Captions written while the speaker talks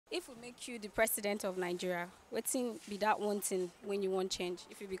If we make you the president of Nigeria, what's be that one thing when you want change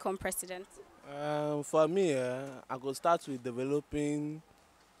if you become president? For me, I go start with developing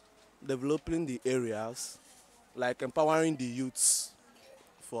the areas, like empowering the youths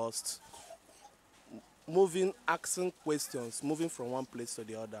first, moving, asking questions, moving from one place to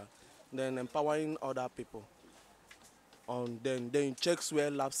the other, then empowering other people. Then checks where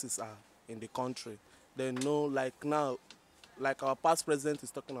lapses are in the country. Then know, like now, like our past president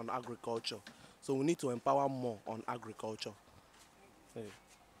is talking on agriculture, so we need to empower more on agriculture. Yeah.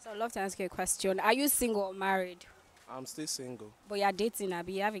 So I'd love to ask you a question. Are you single or married? I'm still single. But you're dating,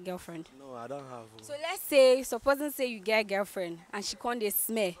 Abby, you have a girlfriend. No, I don't have. So let's say, supposing say you get a girlfriend and she can't dey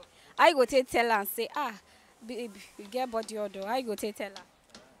smell. How you go take tell her and say, ah, babe, you get body odor. How you go take tell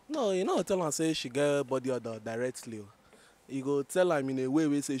her? No, you know, tell her say she get body odor directly. Oh. You go tell her in a way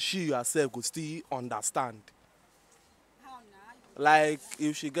where say she herself could still understand. How now? Like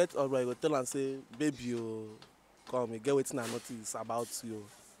if she get odor, you go tell her say, baby, you come, you get wetin I notice about you.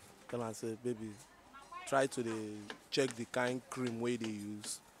 Tell her say, baby, try to dey check the kind cream wey they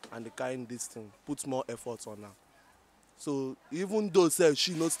use and the kind this thing. Put more effort on her. So even though sef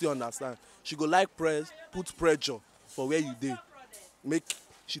she no still understand, she go like put pressure for where you dey, make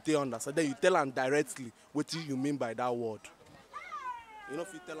she take understand. Then you tell am directly wetin you mean by that word. You no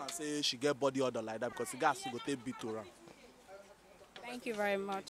fit tell am say she get body odor like that because the gas go take beat to am. Thank you very much.